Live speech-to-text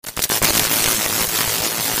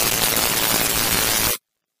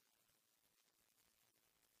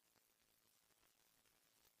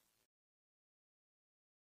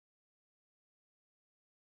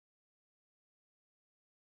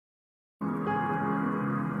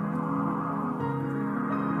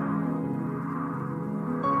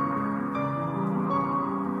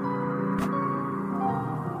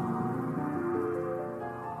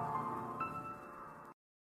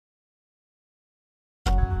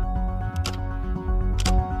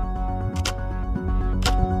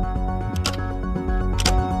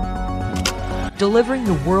delivering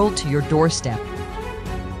the world to your doorstep.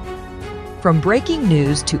 From breaking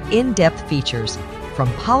news to in-depth features,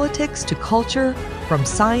 from politics to culture, from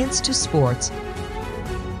science to sports.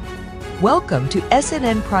 Welcome to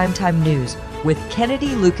SNN Primetime News with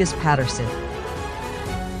Kennedy Lucas Patterson.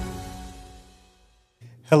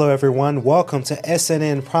 Hello everyone, welcome to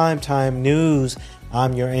SNN Primetime News.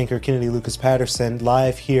 I'm your anchor Kennedy Lucas Patterson,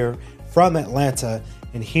 live here from Atlanta,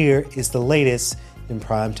 and here is the latest in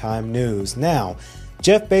Primetime News. Now,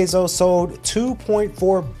 Jeff Bezo sold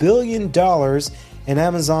 $2.4 billion in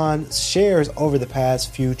Amazon shares over the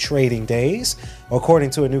past few trading days.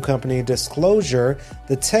 According to a new company disclosure,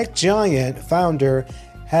 the tech giant founder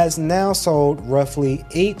has now sold roughly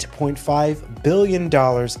 $8.5 billion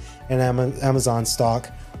in Amazon stock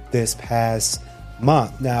this past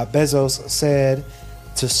month. Now, Bezos said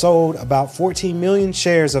to sold about 14 million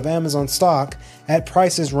shares of Amazon stock at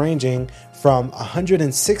prices ranging from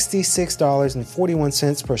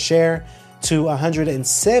 $166.41 per share to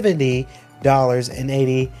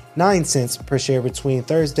 $170.89 per share between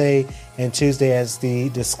Thursday and Tuesday, as the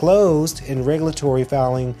disclosed in regulatory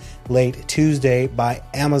filing late Tuesday by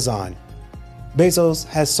Amazon. Bezos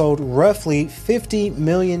has sold roughly 50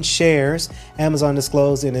 million shares. Amazon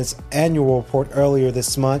disclosed in its annual report earlier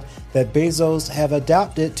this month that Bezos have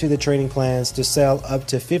adapted to the trading plans to sell up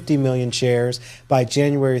to 50 million shares by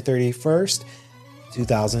January 31st,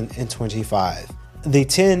 2025. The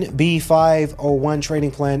 10b501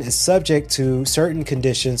 trading plan is subject to certain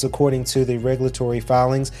conditions according to the regulatory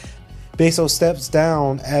filings. Bezos steps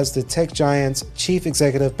down as the tech giant's chief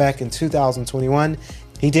executive back in 2021.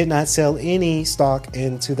 He did not sell any stock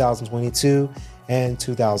in 2022 and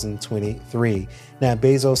 2023. Now,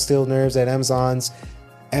 Bezos still serves as Amazon's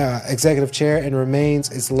executive chair and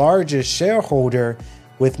remains its largest shareholder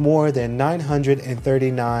with more than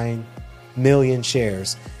 939 million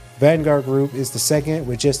shares. Vanguard Group is the second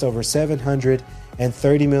with just over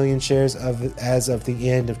 730 million shares as of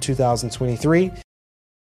the end of 2023.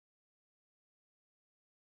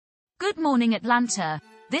 Good morning, Atlanta.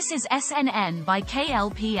 This is SNN by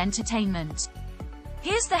KLP Entertainment.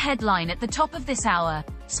 Here's the headline at the top of this hour.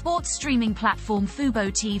 Sports streaming platform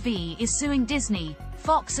Fubo TV is suing Disney,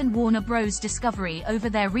 Fox and Warner Bros. Discovery over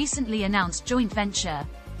their recently announced joint venture,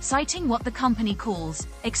 citing what the company calls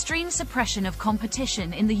extreme suppression of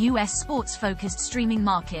competition in the U.S. sports-focused streaming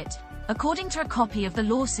market, according to a copy of the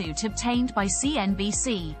lawsuit obtained by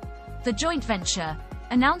CNBC. The joint venture,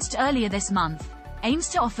 announced earlier this month, aims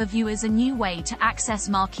to offer viewers a new way to access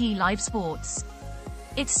marquee live sports.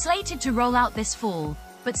 It's slated to roll out this fall,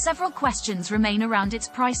 but several questions remain around its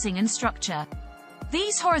pricing and structure.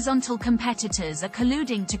 These horizontal competitors are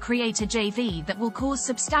colluding to create a JV that will cause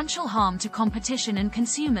substantial harm to competition and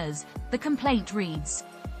consumers, the complaint reads.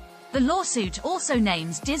 The lawsuit also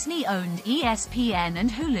names Disney-owned ESPN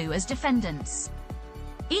and Hulu as defendants.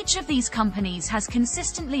 Each of these companies has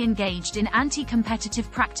consistently engaged in anti-competitive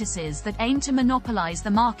practices that aim to monopolize the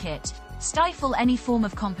market, stifle any form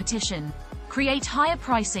of competition, create higher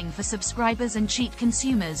pricing for subscribers and cheat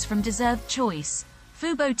consumers from deserved choice,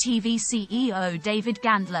 Fubo TV CEO David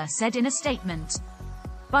Gandler said in a statement.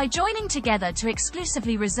 By joining together to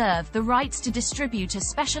exclusively reserve the rights to distribute a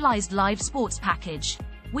specialized live sports package,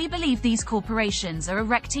 we believe these corporations are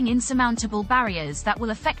erecting insurmountable barriers that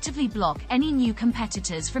will effectively block any new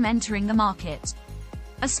competitors from entering the market.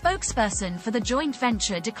 A spokesperson for the joint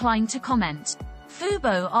venture declined to comment.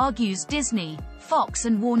 Fubo argues Disney, Fox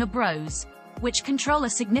and Warner Bros., which control a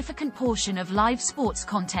significant portion of live sports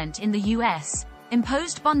content in the U.S.,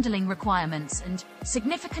 imposed bundling requirements and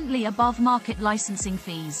significantly above-market licensing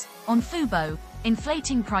fees on Fubo,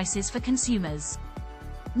 inflating prices for consumers.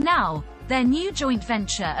 Now, their new joint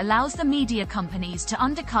venture allows the media companies to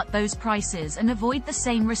undercut those prices and avoid the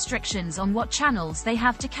same restrictions on what channels they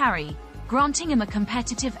have to carry, granting them a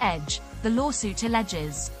competitive edge, the lawsuit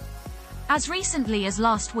alleges. As recently as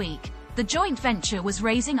last week, the joint venture was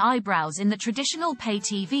raising eyebrows in the traditional pay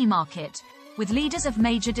TV market, with leaders of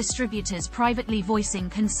major distributors privately voicing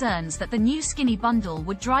concerns that the new skinny bundle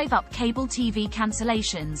would drive up cable TV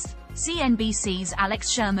cancellations, CNBC's Alex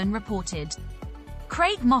Sherman reported.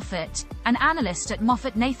 Craig Moffett, an analyst at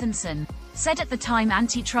MoffettNathanson, said at the time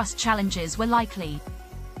antitrust challenges were likely.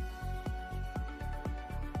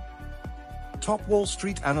 Top Wall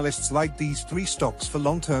Street analysts like these three stocks for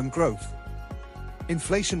long-term growth.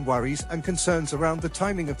 Inflation worries and concerns around the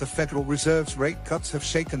timing of the Federal Reserve's rate cuts have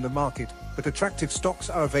shaken the market, but attractive stocks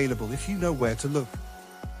are available if you know where to look.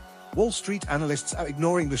 Wall Street analysts are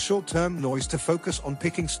ignoring the short-term noise to focus on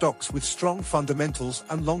picking stocks with strong fundamentals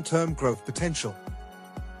and long-term growth potential.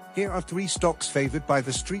 Here are 3 stocks favored by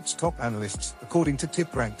the street's top analysts, according to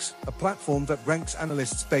TipRanks, a platform that ranks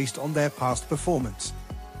analysts based on their past performance.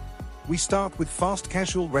 We start with fast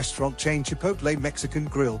casual restaurant chain Chipotle Mexican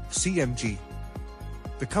Grill, CMG.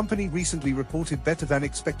 The company recently reported better than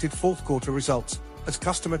expected fourth quarter results, as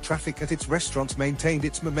customer traffic at its restaurants maintained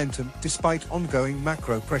its momentum despite ongoing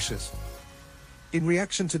macro pressures. In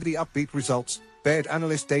reaction to the upbeat results, Baird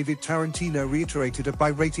analyst David Tarantino reiterated a buy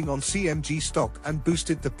rating on CMG stock and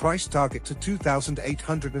boosted the price target to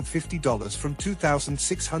 $2,850 from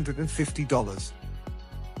 $2,650.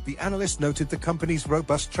 The analyst noted the company's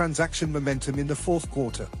robust transaction momentum in the fourth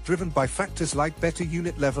quarter, driven by factors like better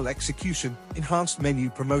unit-level execution, enhanced menu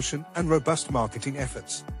promotion, and robust marketing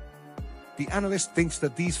efforts. The analyst thinks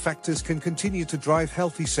that these factors can continue to drive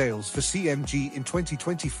healthy sales for CMG in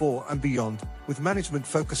 2024 and beyond, with management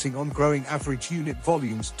focusing on growing average unit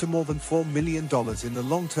volumes to more than $4 million in the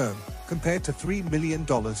long term, compared to $3 million in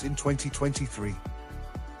 2023.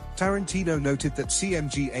 Tarantino noted that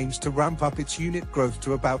CMG aims to ramp up its unit growth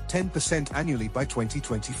to about 10% annually by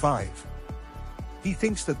 2025. He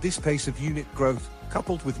thinks that this pace of unit growth,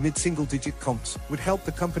 coupled with mid-single-digit comps, would help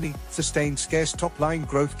the company sustain scarce top-line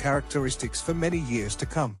growth characteristics for many years to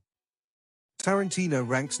come. Tarantino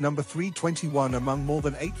ranks number 321 among more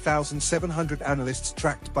than 8,700 analysts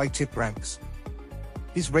tracked by TipRanks.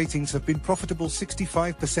 His ratings have been profitable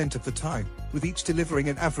 65% of the time, with each delivering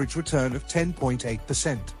an average return of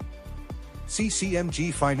 10.8%. See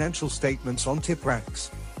CMG financial statements on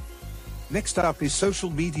TipRanks. Next up is social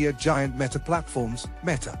media giant Meta Platforms,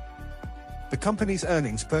 Meta. The company's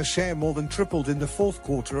earnings per share more than tripled in the fourth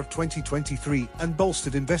quarter of 2023 and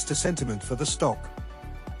bolstered investor sentiment for the stock.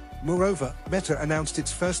 Moreover, Meta announced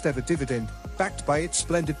its first-ever dividend, backed by its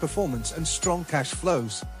splendid performance and strong cash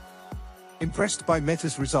flows. Impressed by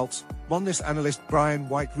Meta's results, Mondelez analyst Brian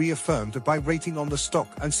White reaffirmed a buy rating on the stock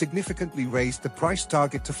and significantly raised the price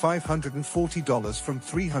target to $540 from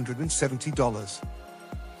 $370.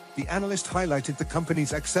 The analyst highlighted the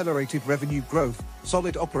company's accelerated revenue growth,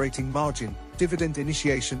 solid operating margin, dividend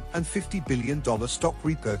initiation, and $50 billion stock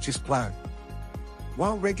repurchase plan.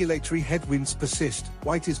 While regulatory headwinds persist,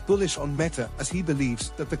 White is bullish on Meta as he believes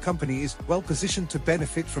that the company is well positioned to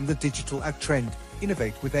benefit from the digital ad trend,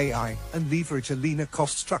 innovate with AI, and leverage a leaner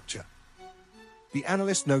cost structure. The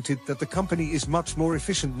analyst noted that the company is much more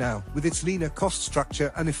efficient now, with its leaner cost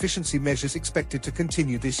structure and efficiency measures expected to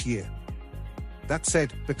continue this year. That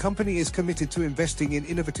said, the company is committed to investing in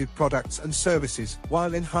innovative products and services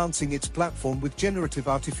while enhancing its platform with generative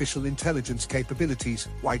artificial intelligence capabilities,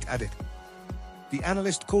 White added. The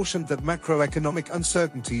analyst cautioned that macroeconomic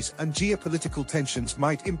uncertainties and geopolitical tensions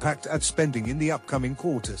might impact ad spending in the upcoming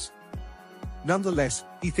quarters. Nonetheless,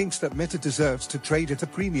 he thinks that Meta deserves to trade at a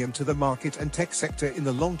premium to the market and tech sector in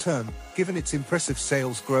the long term, given its impressive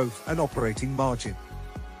sales growth and operating margin.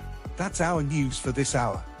 That's our news for this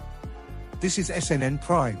hour. This is SNN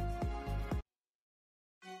Prime.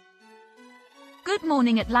 Good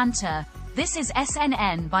morning, Atlanta. This is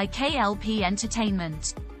SNN by KLP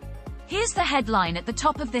Entertainment. Here's the headline at the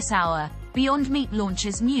top of this hour. Beyond Meat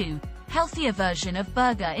launches new, healthier version of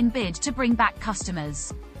burger in bid to bring back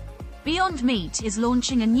customers. Beyond Meat is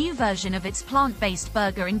launching a new version of its plant-based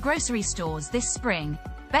burger in grocery stores this spring,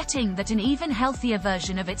 betting that an even healthier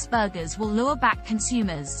version of its burgers will lure back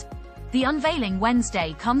consumers. The unveiling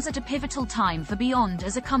Wednesday comes at a pivotal time for Beyond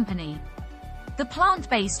as a company. The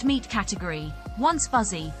plant-based meat category, once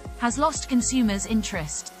buzzy, has lost consumers'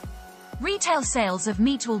 interest. Retail sales of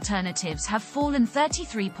meat alternatives have fallen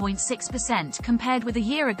 33.6% compared with a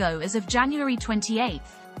year ago as of January 28,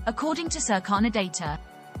 according to Circana data.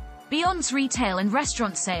 Beyond's retail and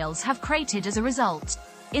restaurant sales have cratered as a result.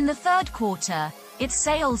 In the third quarter, its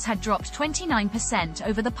sales had dropped 29%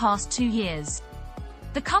 over the past 2 years.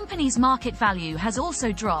 The company's market value has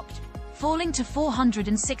also dropped, falling to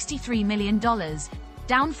 $463 million,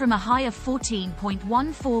 down from a high of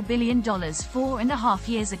 $14.14 billion 4.5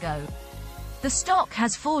 years ago. The stock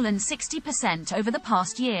has fallen 60% over the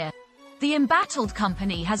past year. The embattled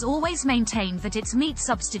company has always maintained that its meat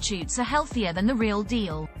substitutes are healthier than the real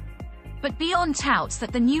deal. But Beyond touts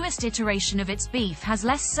that the newest iteration of its beef has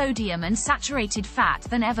less sodium and saturated fat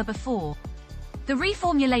than ever before. The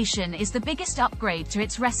reformulation is the biggest upgrade to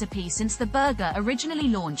its recipe since the burger originally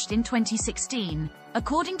launched in 2016,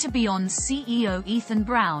 according to Beyond's CEO Ethan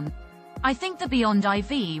Brown. I think the Beyond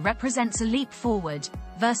IV represents a leap forward,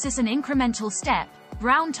 versus an incremental step,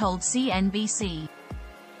 Brown told CNBC.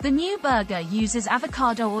 The new burger uses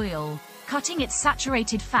avocado oil, cutting its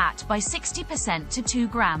saturated fat by 60% to 2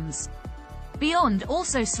 grams. Beyond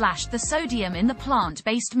also slashed the sodium in the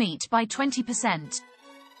plant-based meat by 20%.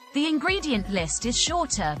 The ingredient list is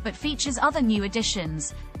shorter but features other new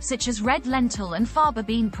additions, such as red lentil and faba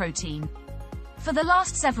bean protein. For the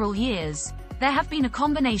last several years, there have been a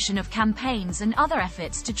combination of campaigns and other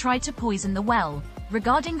efforts to try to poison the well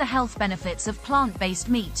regarding the health benefits of plant-based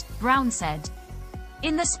meat, Brown said.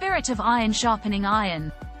 In the spirit of iron sharpening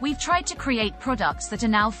iron, we've tried to create products that are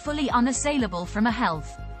now fully unassailable from a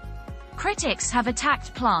health. Critics have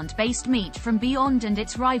attacked plant-based meat from Beyond and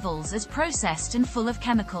its rivals as processed and full of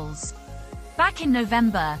chemicals. Back in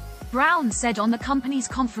November, Brown said on the company's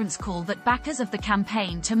conference call that backers of the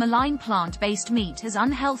campaign to malign plant-based meat as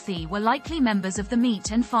unhealthy were likely members of the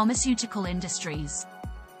meat and pharmaceutical industries.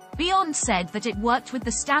 Beyond said that it worked with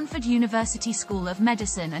the Stanford University School of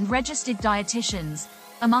Medicine and registered dietitians,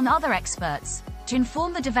 among other experts, to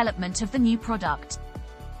inform the development of the new product.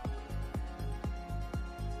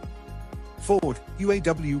 Ford,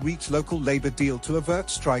 UAW reach local labor deal to avert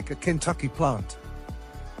strike at Kentucky plant.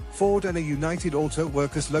 Ford and a United Auto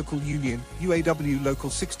Workers local union, UAW Local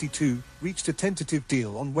 62, reached a tentative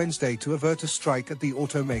deal on Wednesday to avert a strike at the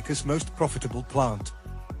automaker's most profitable plant.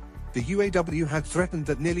 The UAW had threatened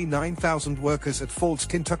that nearly 9,000 workers at Ford's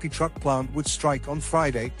Kentucky truck plant would strike on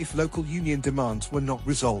Friday if local union demands were not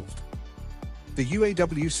resolved. The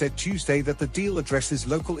UAW said Tuesday that the deal addresses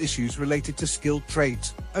local issues related to skilled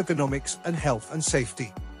trades, ergonomics, and health and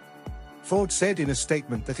safety. Ford said in a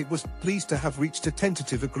statement that it was pleased to have reached a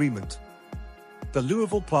tentative agreement. The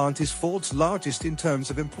Louisville plant is Ford's largest in terms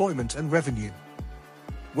of employment and revenue.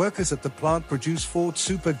 Workers at the plant produce Ford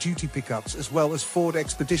Super Duty pickups as well as Ford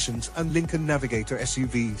Expeditions and Lincoln Navigator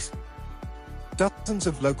SUVs. Dozens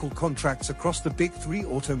of local contracts across the big three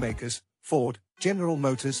automakers, Ford, General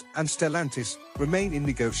Motors, and Stellantis, remain in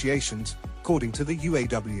negotiations, according to the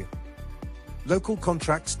UAW. Local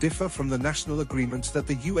contracts differ from the national agreements that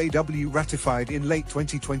the UAW ratified in late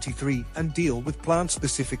 2023 and deal with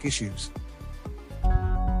plant-specific issues.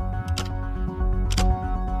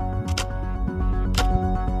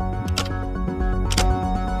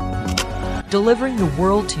 Delivering the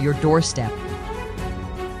world to your doorstep.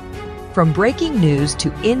 From breaking news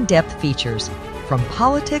to in-depth features, from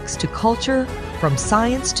politics to culture, from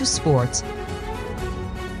science to sports.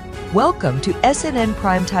 Welcome to SNN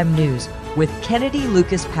Primetime News with Kennedy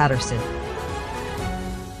Lucas Patterson.